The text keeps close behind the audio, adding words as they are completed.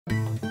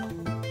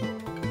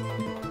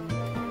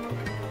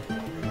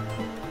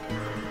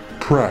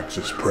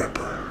Praxis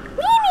Prepper.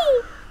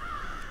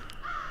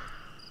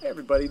 Hey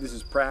everybody, this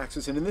is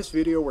Praxis, and in this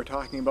video we're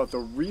talking about the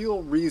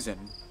real reason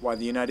why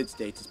the United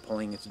States is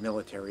pulling its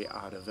military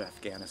out of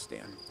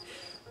Afghanistan.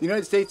 The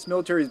United States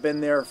military has been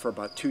there for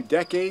about 2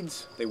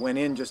 decades. They went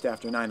in just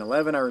after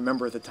 9/11. I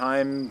remember at the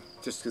time,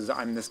 just because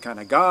I'm this kind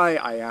of guy,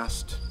 I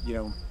asked,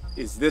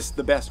 is this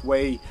the best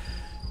way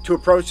to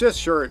approach this?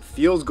 Sure, it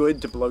feels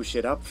good to blow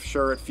shit up.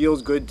 Sure, it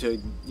feels good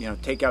to,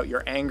 take out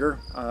your anger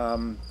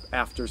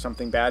after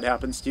something bad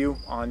happens to you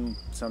on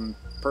some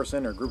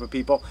person or group of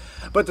people.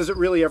 But does it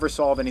really ever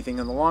solve anything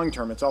in the long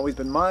term? It's always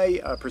been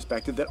my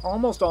perspective that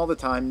almost all the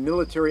time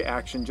military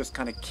action just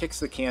kind of kicks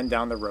the can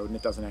down the road and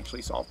it doesn't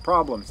actually solve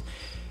problems.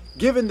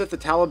 Given that the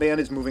Taliban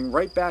is moving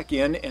right back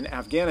in and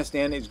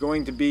Afghanistan is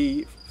going to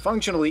be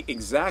functionally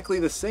exactly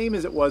the same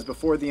as it was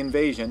before the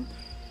invasion,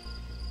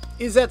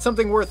 is that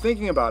something worth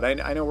thinking about? I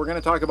know we're going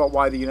to talk about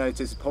why the United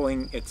States is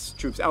pulling its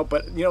troops out,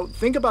 but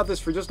think about this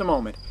for just a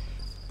moment.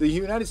 The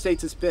United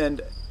States has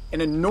spent an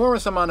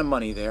enormous amount of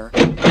money there.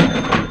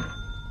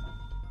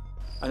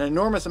 An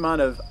enormous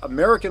amount of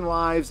American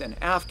lives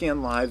and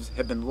Afghan lives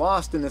have been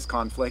lost in this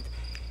conflict,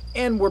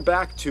 and we're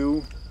back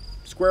to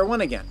square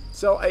one again.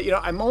 So,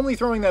 I'm only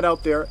throwing that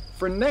out there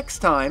for next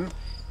time.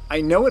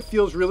 I know it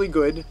feels really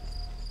good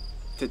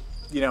to,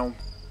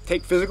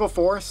 take physical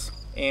force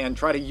and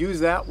try to use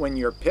that when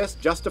you're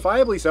pissed,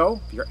 justifiably so.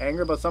 If you're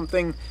angry about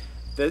something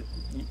that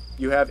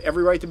you have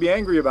every right to be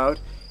angry about,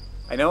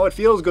 I know it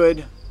feels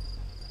good.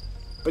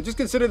 But just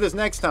consider this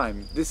next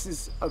time. This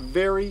is a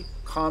very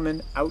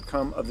common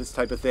outcome of this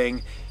type of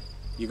thing.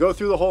 You go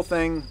through the whole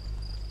thing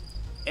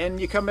and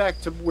you come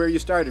back to where you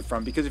started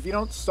from, because if you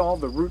don't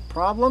solve the root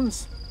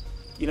problems,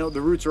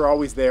 the roots are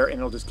always there and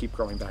it'll just keep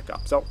growing back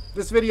up. So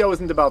this video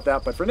isn't about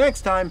that, but for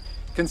next time,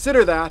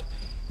 consider that,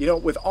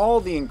 with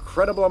all the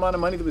incredible amount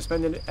of money that we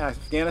spend in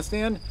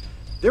Afghanistan,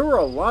 there were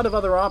a lot of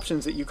other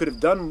options that you could have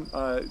done,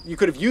 you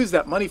could have used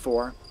that money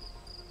for,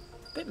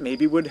 that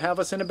maybe would have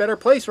us in a better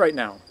place right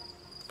now.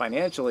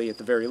 Financially at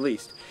the very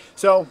least.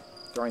 So,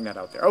 throwing that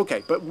out there.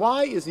 Okay, but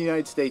why is the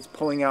United States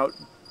pulling out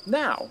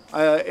now?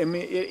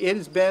 It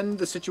has been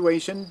the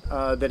situation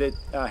that it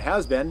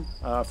has been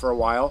for a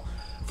while,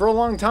 for a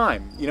long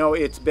time.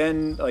 It's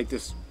been like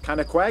this kind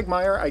of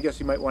quagmire, I guess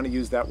you might want to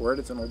use that word.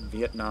 It's an old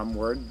Vietnam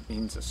word. It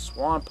means a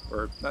swamp,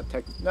 or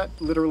not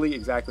literally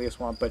exactly a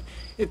swamp, but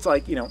it's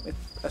like,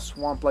 it's a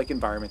swamp-like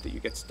environment that you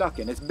get stuck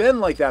in. It's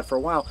been like that for a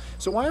while.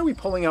 So why are we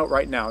pulling out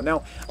right now?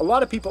 Now, a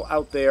lot of people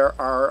out there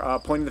are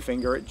pointing the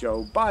finger at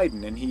Joe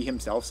Biden, and he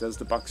himself says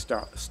the buck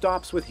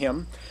stops with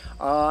him,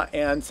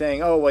 and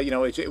saying, oh, well,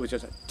 it was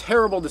just a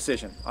terrible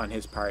decision on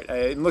his part,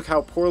 and look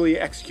how poorly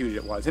executed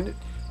it was. And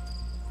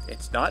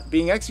it's not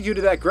being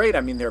executed that great.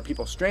 There are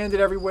people stranded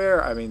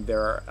everywhere.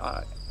 There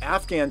are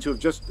Afghans who have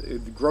just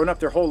grown up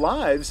their whole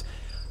lives,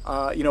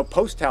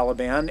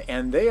 post-Taliban,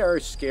 and they are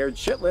scared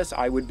shitless,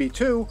 I would be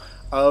too,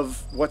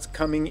 of what's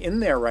coming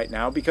in there right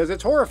now, because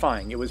it's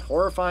horrifying. It was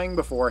horrifying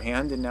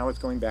beforehand, and now it's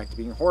going back to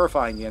being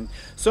horrifying again.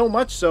 So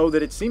much so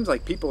that it seems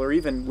like people are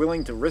even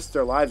willing to risk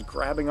their lives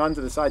grabbing onto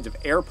the sides of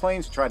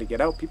airplanes to try to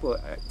get out.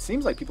 It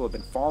seems like people have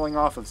been falling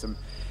off of some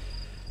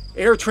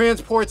air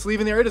transports,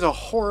 leaving there. It is a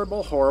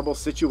horrible, horrible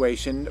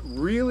situation.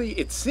 Really,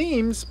 it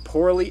seems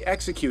poorly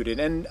executed.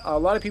 And a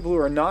lot of people who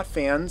are not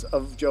fans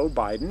of Joe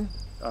Biden,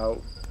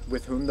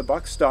 with whom the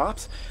buck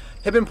stops,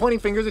 have been pointing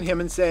fingers at him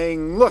and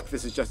saying, look,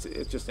 it's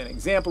just an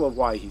example of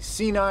why he's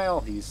senile.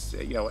 He's,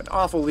 an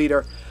awful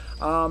leader.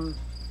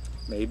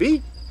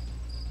 Maybe.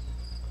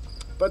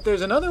 But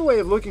there's another way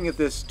of looking at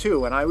this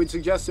too, and I would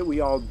suggest that we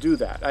all do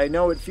that. I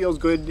know it feels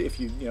good if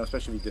you,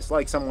 especially if you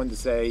dislike someone, to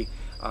say,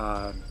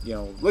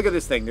 look at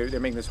this thing, they're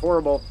making this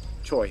horrible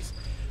choice.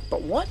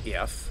 But what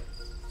if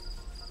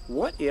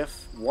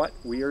what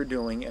we are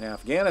doing in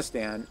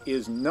Afghanistan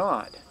is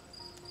not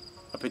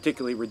a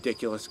particularly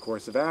ridiculous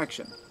course of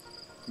action?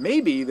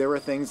 Maybe there are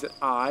things that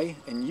I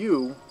and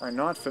you are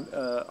not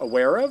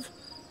aware of,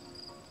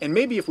 and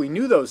maybe if we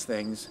knew those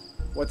things,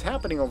 what's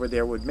happening over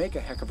there would make a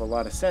heck of a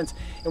lot of sense.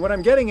 And what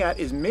I'm getting at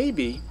is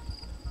maybe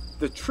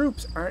the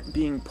troops aren't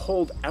being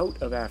pulled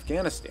out of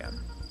Afghanistan.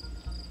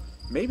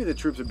 Maybe the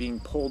troops are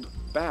being pulled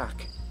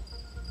back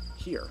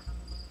here.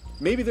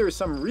 Maybe there is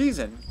some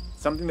reason,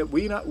 something that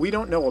we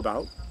don't know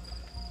about.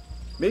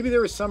 Maybe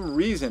there is some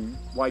reason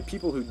why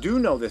people who do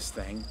know this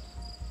thing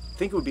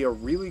think it would be a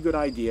really good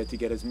idea to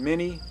get as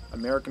many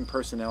American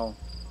personnel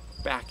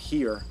back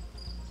here,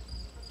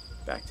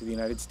 back to the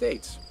United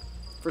States,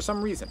 for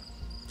some reason.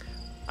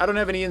 I don't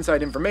have any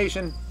inside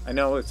information. I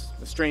know it's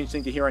a strange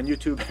thing to hear on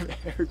YouTube.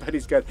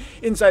 Everybody's got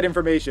inside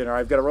information, or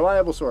I've got a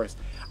reliable source.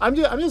 I'm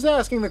just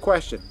asking the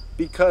question,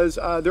 because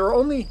there are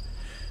only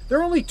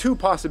 2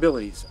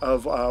 possibilities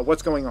of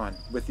what's going on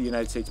with the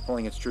United States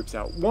pulling its troops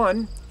out.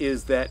 One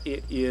is that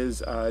it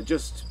is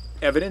just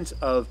evidence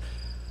of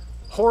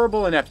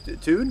horrible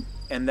ineptitude,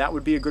 and that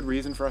would be a good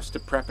reason for us to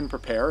prep and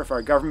prepare. If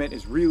our government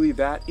is really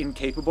that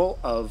incapable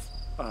of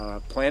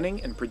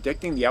planning and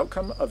predicting the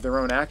outcome of their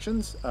own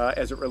actions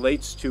as it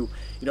relates to,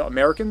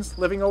 Americans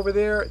living over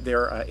there,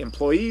 their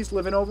employees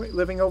living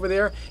over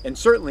there, and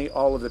certainly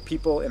all of the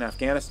people in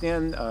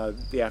Afghanistan,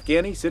 the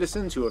Afghani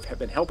citizens who have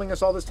been helping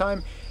us all this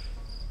time.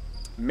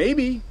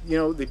 Maybe,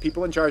 the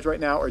people in charge right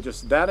now are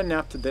just that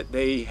inept that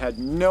they had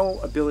no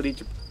ability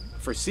to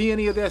foresee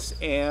any of this,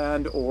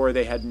 or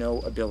they had no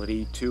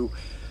ability to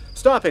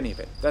stop any of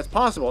it. That's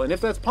possible, and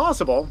if that's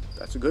possible,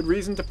 that's a good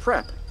reason to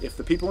prep, if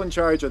the people in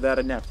charge are that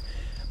inept.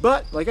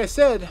 But, like I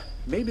said,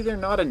 maybe they're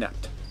not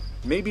inept.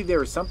 Maybe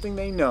there is something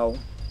they know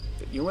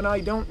that you and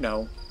I don't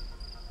know,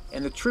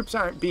 and the troops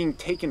aren't being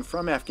taken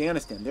from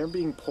Afghanistan, they're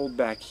being pulled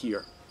back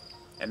here.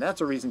 And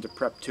that's a reason to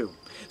prep too.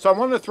 So I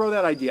wanted to throw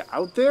that idea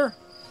out there.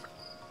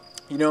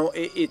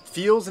 It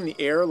feels in the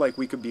air like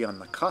we could be on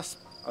the cusp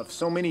of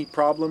so many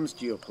problems: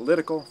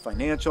 geopolitical,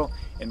 financial,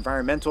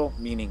 environmental,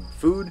 meaning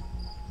food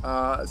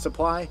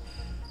supply.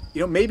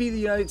 Maybe the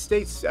United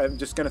States, I'm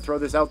just going to throw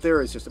this out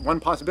there as just one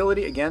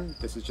possibility. Again,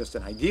 this is just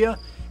an idea.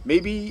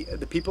 Maybe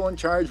the people in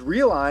charge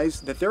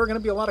realize that there are going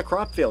to be a lot of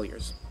crop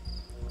failures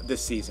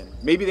this season.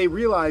 Maybe they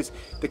realize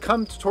that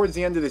come towards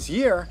the end of this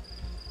year,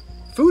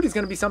 food is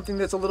going to be something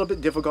that's a little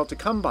bit difficult to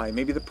come by.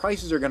 Maybe the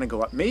prices are going to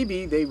go up.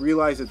 Maybe they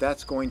realize that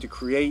that's going to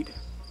create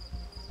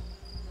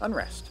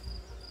unrest.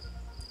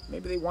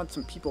 Maybe they want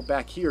some people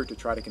back here to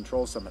try to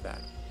control some of that.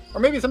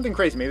 Or maybe it's something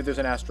crazy. Maybe there's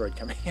an asteroid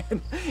coming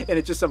in and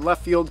it's just some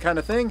left field kind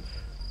of thing.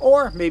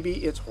 Or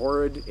maybe it's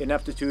horrid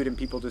ineptitude and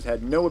people just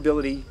had no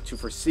ability to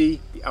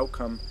foresee the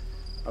outcome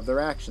of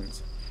their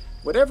actions.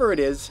 Whatever it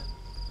is,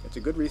 it's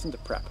a good reason to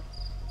prep.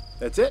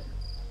 That's it.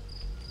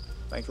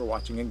 Thanks for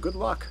watching and good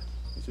luck.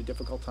 These are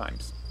difficult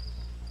times.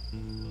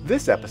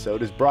 This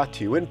episode is brought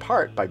to you in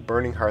part by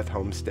Burning Hearth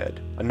Homestead,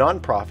 a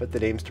nonprofit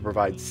that aims to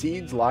provide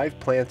seeds, live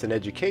plants, and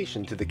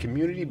education to the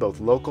community, both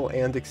local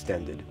and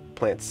extended.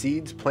 Plant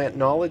seeds, plant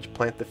knowledge,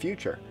 plant the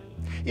future.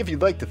 If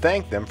you'd like to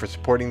thank them for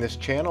supporting this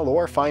channel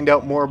or find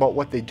out more about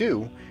what they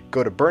do,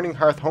 go to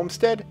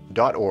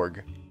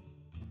burninghearthhomestead.org.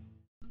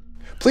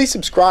 Please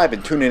subscribe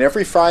and tune in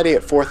every Friday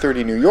at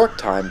 4:30 New York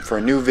time for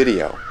a new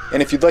video.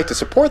 And if you'd like to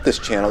support this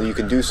channel, you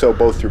can do so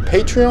both through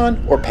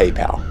Patreon or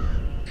PayPal.